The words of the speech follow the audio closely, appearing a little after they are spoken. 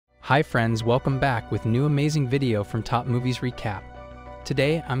Hi friends, welcome back with new amazing video from Top Movies Recap.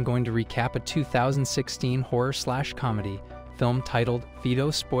 Today I'm going to recap a 2016 horror/comedy film titled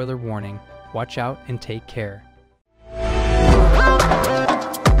Fido. Spoiler warning, watch out and take care.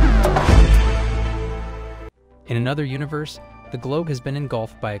 In another universe, the globe has been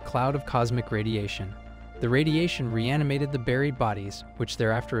engulfed by a cloud of cosmic radiation. The radiation reanimated the buried bodies, which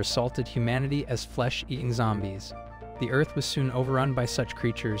thereafter assaulted humanity as flesh-eating zombies. The Earth was soon overrun by such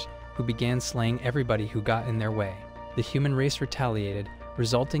creatures who began slaying everybody who got in their way. The human race retaliated,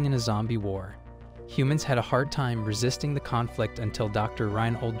 resulting in a zombie war. Humans had a hard time resisting the conflict until Dr.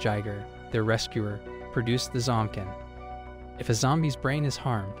 Reinhold Geiger, their rescuer, produced the ZomCon. If a zombie's brain is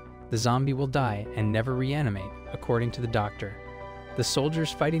harmed, the zombie will die and never reanimate, according to the doctor. The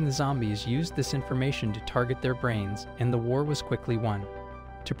soldiers fighting the zombies used this information to target their brains, and the war was quickly won.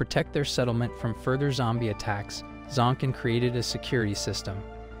 To protect their settlement from further zombie attacks, ZomCon created a security system.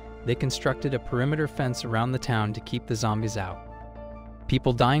 They constructed a perimeter fence around the town to keep the zombies out.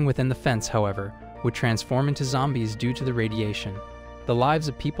 People dying within the fence, however, would transform into zombies due to the radiation. The lives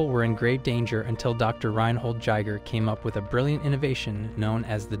of people were in grave danger until Dr. Reinhold Geiger came up with a brilliant innovation known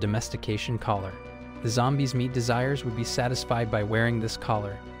as the domestication collar. The zombies' meat desires would be satisfied by wearing this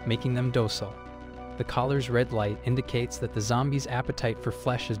collar, making them docile. The collar's red light indicates that the zombie's appetite for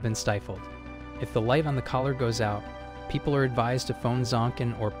flesh has been stifled. If the light on the collar goes out, people are advised to phone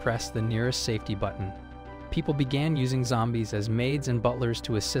ZomCon or press the nearest safety button. People began using zombies as maids and butlers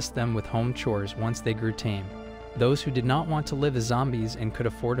to assist them with home chores once they grew tame. Those who did not want to live as zombies and could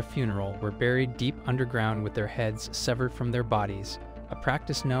afford a funeral were buried deep underground with their heads severed from their bodies, a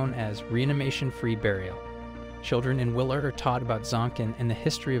practice known as reanimation-free burial. Children in Willard are taught about ZomCon and the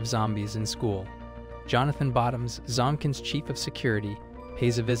history of zombies in school. Jonathan Bottoms, ZomCon's chief of security,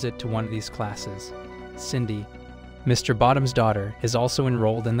 pays a visit to one of these classes. Cindy, Mr. Bottoms' daughter, is also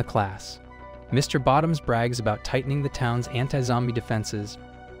enrolled in the class. Mr. Bottoms brags about tightening the town's anti-zombie defenses,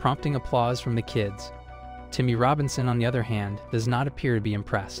 prompting applause from the kids. Timmy Robinson, on the other hand, does not appear to be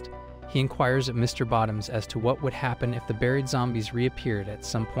impressed. He inquires of Mr. Bottoms as to what would happen if the buried zombies reappeared at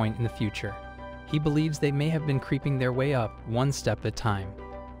some point in the future. He believes they may have been creeping their way up one step at a time.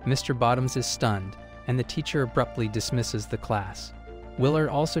 Mr. Bottoms is stunned, and the teacher abruptly dismisses the class. Willard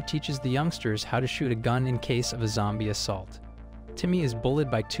also teaches the youngsters how to shoot a gun in case of a zombie assault. Timmy is bullied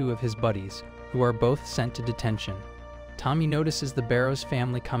by two of his buddies, who are both sent to detention. Tommy notices the Barrows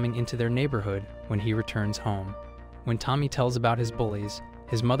family coming into their neighborhood when he returns home. When Tommy tells about his bullies,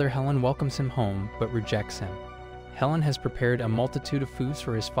 his mother Helen welcomes him home but rejects him. Helen has prepared a multitude of foods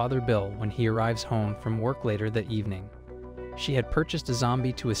for his father Bill when he arrives home from work later that evening. She had purchased a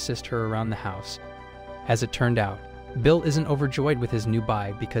zombie to assist her around the house. As it turned out, Bill isn't overjoyed with his new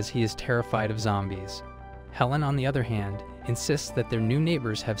buy because he is terrified of zombies. Helen, on the other hand, insists that their new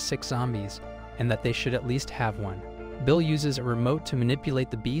neighbors have 6 zombies and that they should at least have one. Bill uses a remote to manipulate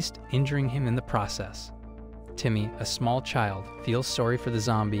the beast, injuring him in the process. Timmy, a small child, feels sorry for the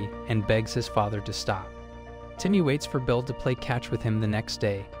zombie and begs his father to stop. Timmy waits for Bill to play catch with him the next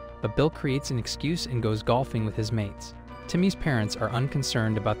day, but Bill creates an excuse and goes golfing with his mates. Timmy's parents are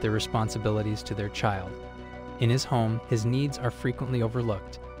unconcerned about their responsibilities to their child. In his home, his needs are frequently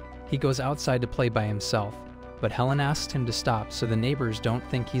overlooked. He goes outside to play by himself, but Helen asks him to stop so the neighbors don't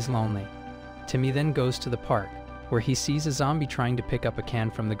think he's lonely. Timmy then goes to the park, where he sees a zombie trying to pick up a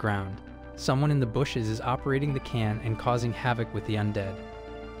can from the ground. Someone in the bushes is operating the can and causing havoc with the undead.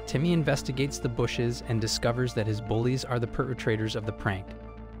 Timmy investigates the bushes and discovers that his bullies are the perpetrators of the prank.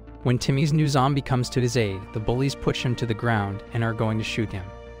 When Timmy's new zombie comes to his aid, the bullies push him to the ground and are going to shoot him.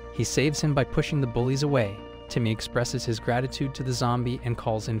 He saves him by pushing the bullies away. Timmy expresses his gratitude to the zombie and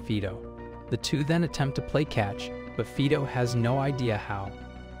calls in Fido. The two then attempt to play catch, but Fido has no idea how.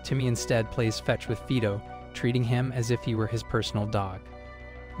 Timmy instead plays fetch with Fido, treating him as if he were his personal dog.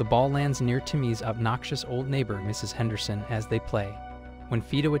 The ball lands near Timmy's obnoxious old neighbor, Mrs. Henderson, as they play. When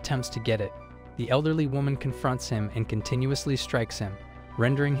Fido attempts to get it, the elderly woman confronts him and continuously strikes him,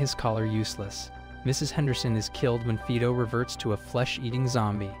 rendering his collar useless. Mrs. Henderson is killed when Fido reverts to a flesh-eating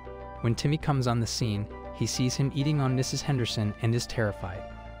zombie. When Timmy comes on the scene, he sees him eating on Mrs. Henderson and is terrified.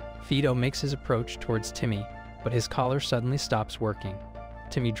 Fido makes his approach towards Timmy, but his collar suddenly stops working.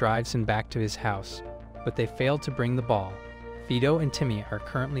 Timmy drives him back to his house, but they fail to bring the ball. Fido and Timmy are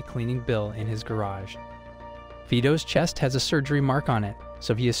currently cleaning Bill in his garage. Fido's chest has a surgery mark on it,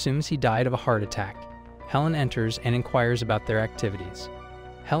 so he assumes he died of a heart attack. Helen enters and inquires about their activities.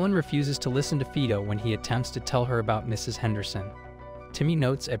 Helen refuses to listen to Fido when he attempts to tell her about Mrs. Henderson. Timmy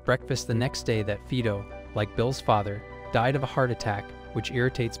notes at breakfast the next day that Fido, like Bill's father, died of a heart attack, which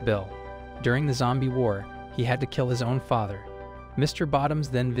irritates Bill. During the zombie war, he had to kill his own father. Mr. Bottoms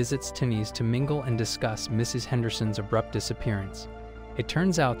then visits Timmy's to mingle and discuss Mrs. Henderson's abrupt disappearance. It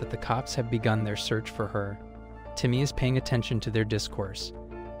turns out that the cops have begun their search for her. Timmy is paying attention to their discourse.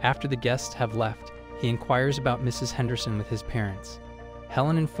 After the guests have left, he inquires about Mrs. Henderson with his parents.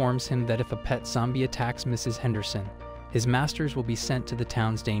 Helen informs him that if a pet zombie attacks Mrs. Henderson, his masters will be sent to the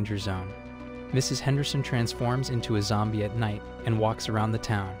town's danger zone. Mrs. Henderson transforms into a zombie at night and walks around the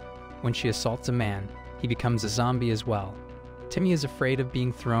town. When she assaults a man, he becomes a zombie as well. Timmy is afraid of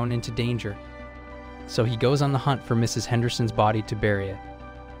being thrown into danger, so he goes on the hunt for Mrs. Henderson's body to bury it.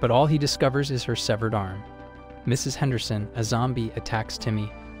 But all he discovers is her severed arm. Mrs. Henderson, a zombie, attacks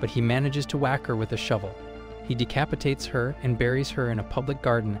Timmy, but he manages to whack her with a shovel. He decapitates her and buries her in a public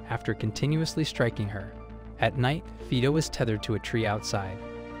garden after continuously striking her. At night, Fido is tethered to a tree outside.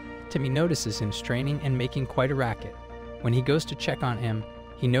 Timmy notices him straining and making quite a racket. When he goes to check on him,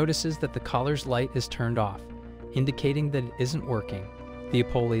 he notices that the collar's light is turned off, indicating that it isn't working.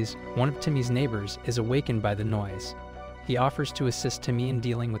 Theopolis, one of Timmy's neighbors, is awakened by the noise. He offers to assist Timmy in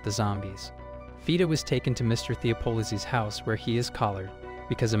dealing with the zombies. Fido is taken to Mr. Theopolis' house where he is collared.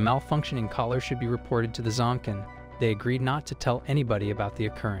 Because a malfunctioning collar should be reported to the ZomCon, they agreed not to tell anybody about the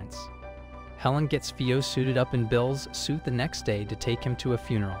occurrence. Helen gets Fido suited up in Bill's suit the next day to take him to a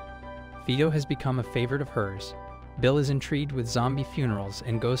funeral. Fido has become a favorite of hers. Bill is intrigued with zombie funerals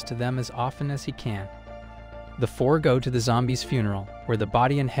and goes to them as often as he can. The four go to the zombie's funeral, where the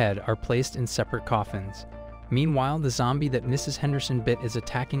body and head are placed in separate coffins. Meanwhile, the zombie that Mrs. Henderson bit is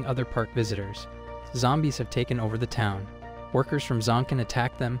attacking other park visitors. Zombies have taken over the town. Workers from ZomCon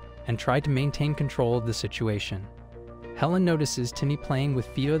attack them and try to maintain control of the situation. Helen notices Timmy playing with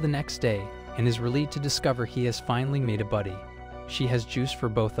Fido the next day and is relieved to discover he has finally made a buddy. She has juice for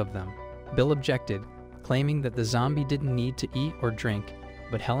both of them. Bill objected, claiming that the zombie didn't need to eat or drink,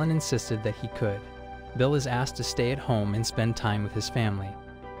 but Helen insisted that he could. Bill is asked to stay at home and spend time with his family,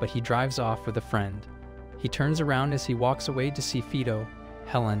 but he drives off with a friend. He turns around as he walks away to see Fido,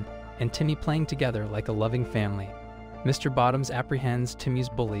 Helen, and Timmy playing together like a loving family. Mr. Bottoms apprehends Timmy's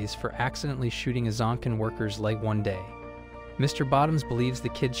bullies for accidentally shooting a ZomCon worker's leg one day. Mr. Bottoms believes the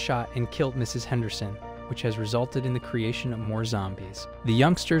kids shot and killed Mrs. Henderson, which has resulted in the creation of more zombies. The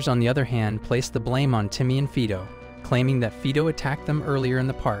youngsters, on the other hand, place the blame on Timmy and Fido, claiming that Fido attacked them earlier in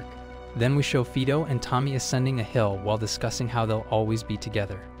the park. Then we show Fido and Tommy ascending a hill while discussing how they'll always be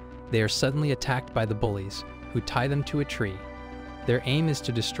together. They are suddenly attacked by the bullies, who tie them to a tree. Their aim is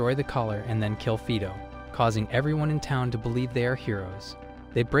to destroy the collar and then kill Fido, causing everyone in town to believe they are heroes.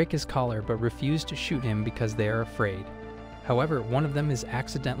 They break his collar but refuse to shoot him because they are afraid. However, one of them is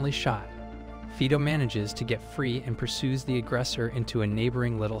accidentally shot. Fido manages to get free and pursues the aggressor into a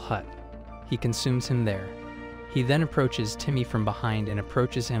neighboring little hut. He consumes him there. He then approaches Timmy from behind and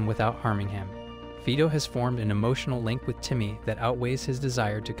approaches him without harming him. Fido has formed an emotional link with Timmy that outweighs his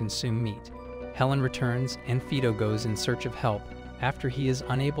desire to consume meat. Helen returns and Fido goes in search of help after he is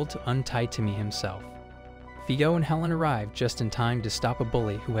unable to untie Timmy himself. Fido and Helen arrive just in time to stop a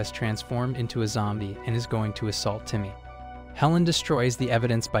bully who has transformed into a zombie and is going to assault Timmy. Helen destroys the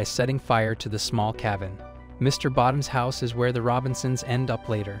evidence by setting fire to the small cabin. Mr. Bottom's house is where the Robinsons end up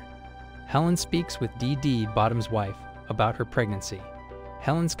later. Helen speaks with D.D., Bottom's wife, about her pregnancy.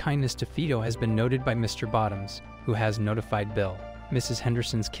 Helen's kindness to Fido has been noted by Mr. Bottoms, who has notified Bill. Mrs.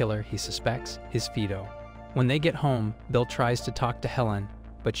 Henderson's killer, he suspects, is Fido. When they get home, Bill tries to talk to Helen,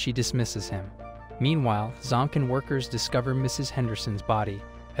 but she dismisses him. Meanwhile, ZomCon workers discover Mrs. Henderson's body,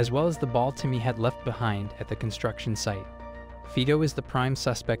 as well as the ball Timmy had left behind at the construction site. Fido is the prime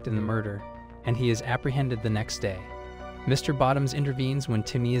suspect in the murder, and he is apprehended the next day. Mr. Bottoms intervenes when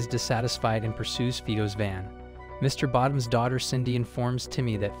Timmy is dissatisfied and pursues Fido's van. Mr. Bottoms' daughter Cindy informs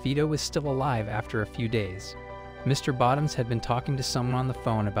Timmy that Fido is still alive after a few days. Mr. Bottoms had been talking to someone on the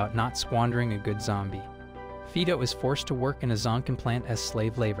phone about not squandering a good zombie. Fido is forced to work in a ZomCon plant as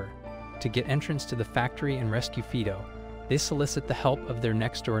slave labor. To get entrance to the factory and rescue Fido, they solicit the help of their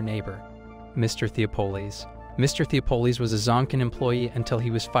next-door neighbor, Mr. Theopolis. Mr. Theopolis was a ZomCon employee until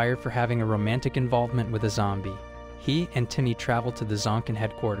he was fired for having a romantic involvement with a zombie. He and Timmy travel to the ZomCon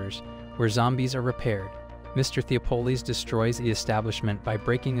headquarters, where zombies are repaired. Mr. Theopolis destroys the establishment by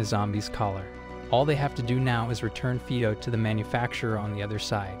breaking a zombie's collar. All they have to do now is return Fido to the manufacturer on the other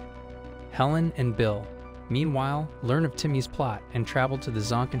side. Helen and Bill, meanwhile, learn of Timmy's plot and travel to the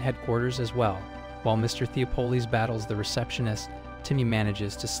ZomCon headquarters as well. While Mr. Theopolis battles the receptionist, Timmy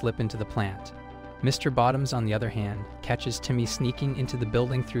manages to slip into the plant. Mr. Bottoms, on the other hand, catches Timmy sneaking into the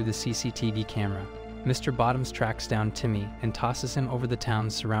building through the CCTV camera. Mr. Bottoms tracks down Timmy and tosses him over the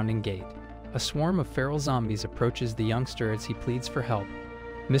town's surrounding gate. A swarm of feral zombies approaches the youngster as he pleads for help.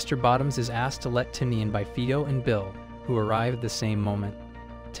 Mr. Bottoms is asked to let Timmy in by Fido and Bill, who arrive at the same moment.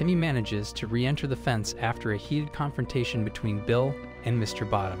 Timmy manages to re-enter the fence after a heated confrontation between Bill and Mr.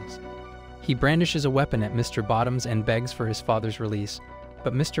 Bottoms. He brandishes a weapon at Mr. Bottoms and begs for his father's release,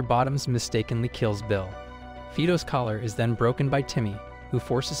 but Mr. Bottoms mistakenly kills Bill. Fido's collar is then broken by Timmy, who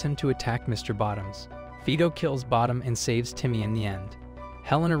forces him to attack Mr. Bottoms. Fido kills Bottom and saves Timmy in the end.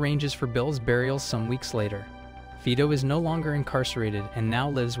 Helen arranges for Bill's burial some weeks later. Fido is no longer incarcerated and now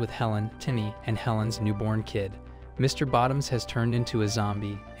lives with Helen, Timmy, and Helen's newborn kid. Mr. Bottoms has turned into a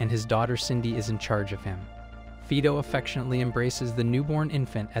zombie, and his daughter Cindy is in charge of him. Fido affectionately embraces the newborn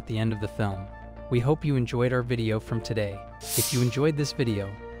infant at the end of the film. We hope you enjoyed our video from today. If you enjoyed this video,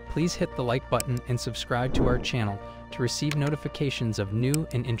 please hit the like button and subscribe to our channel to receive notifications of new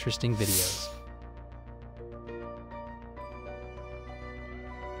and interesting videos.